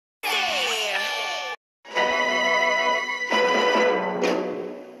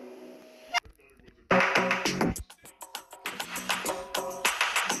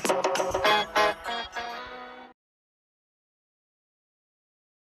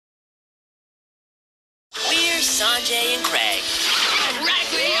Sanjay and Craig.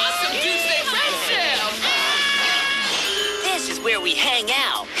 Raggedy awesome Tuesday friendship! This is where we hang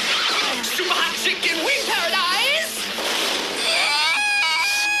out. Super hot chicken wing paradise!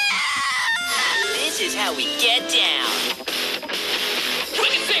 This is how we get down.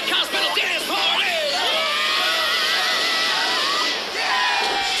 Wicked Sick Hospital Dance Party!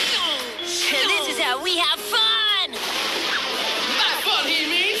 And this is how we have fun. By fun he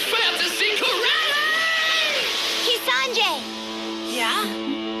means fantasy karate! Hey, Sanjay. Yeah?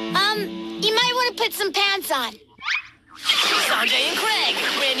 You might want to put some pants on. Sanjay and Craig.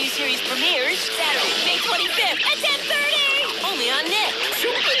 Brand new series premieres Saturday, May 25th at 10:30. Only on Nick.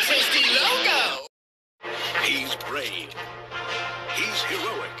 Super tasty logo! He's brave. He's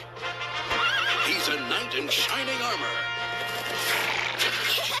heroic. He's a knight in shining armor.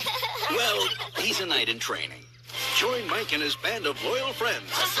 Well, he's a knight in training. Join Mike and his band of loyal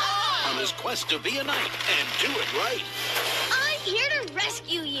friends on his quest to be a knight and do it right. I'm here to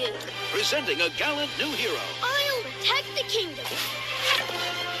rescue you. Presenting a gallant new hero, I'll protect the kingdom.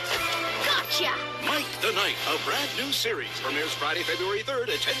 Gotcha. Mike the Knight, a brand new series. Premieres Friday, February 3rd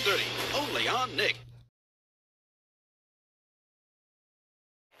at 10:30. Only on Nick.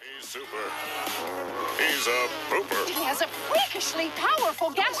 He's super. He's a pooper. He has a freakishly powerful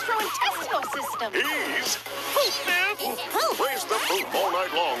gastrointestinal system. He's poop. Raise the poop all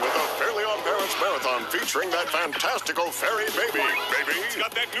night long with a Fairly Odd Parents Marathon featuring that fantastical fairy baby. It's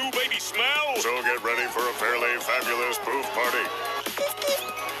got that new baby smell. So get ready for a fairly fabulous poof party.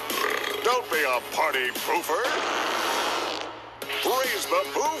 Don't be a party poofer. Raise the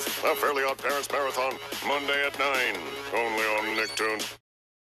poof. A Fairly Odd Parents Marathon, Monday at 9. Only on Nicktoons.